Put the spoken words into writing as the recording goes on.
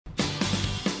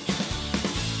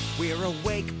We're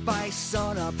awake by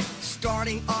sunup,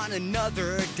 starting on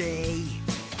another day.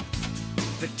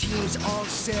 The team's all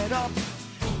set up,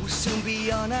 we'll soon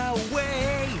be on our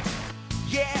way.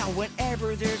 Yeah,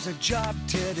 whenever there's a job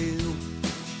to do,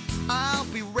 I'll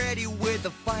be ready with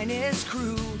the finest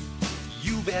crew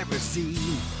you've ever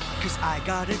seen. 'Cause I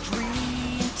got a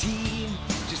dream team,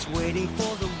 just waiting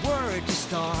for the word to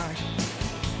start.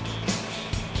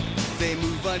 They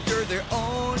move under their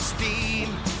own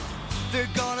steam,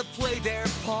 they're gonna play their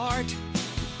part.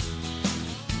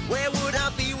 Where would I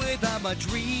be without my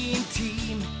dream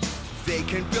team? They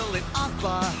can build it off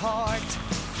by heart.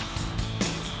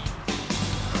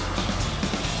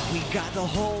 We got the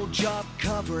whole job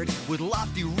covered, with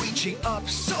lofty reaching up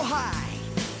so high.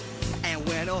 And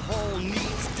when a hole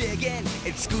needs digging,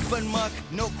 it's scoop and muck,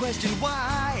 no question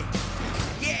why.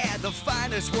 Yeah, the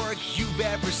finest work you've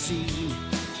ever seen.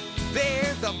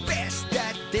 They're the best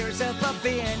that there's ever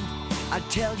been. I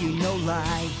tell you no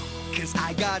lie, 'cause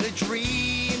I got a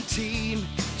dream team,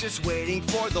 just waiting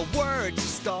for the word to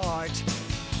start.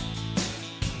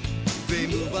 They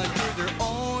move under their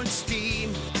own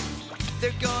steam,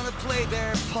 they're gonna play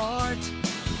their part.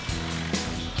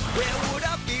 Where would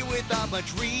I be without my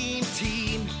dream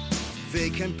team? They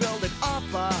can build it off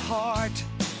by heart.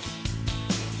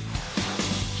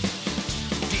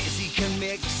 Dizzy can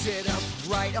mix it up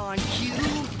right on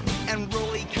cue, and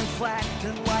Rolly can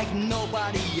flatten like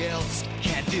nobody else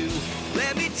can do.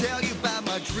 Let me tell you about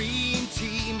my dream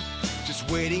team, just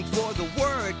waiting for the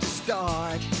word to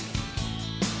start.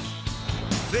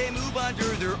 They move under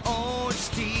their own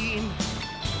steam,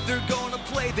 they're gonna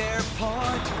play their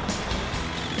part.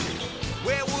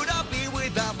 Where would I be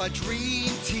without my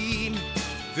dream team?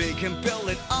 They can build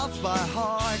it off by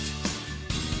heart.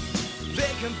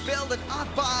 They can build it off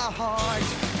by heart.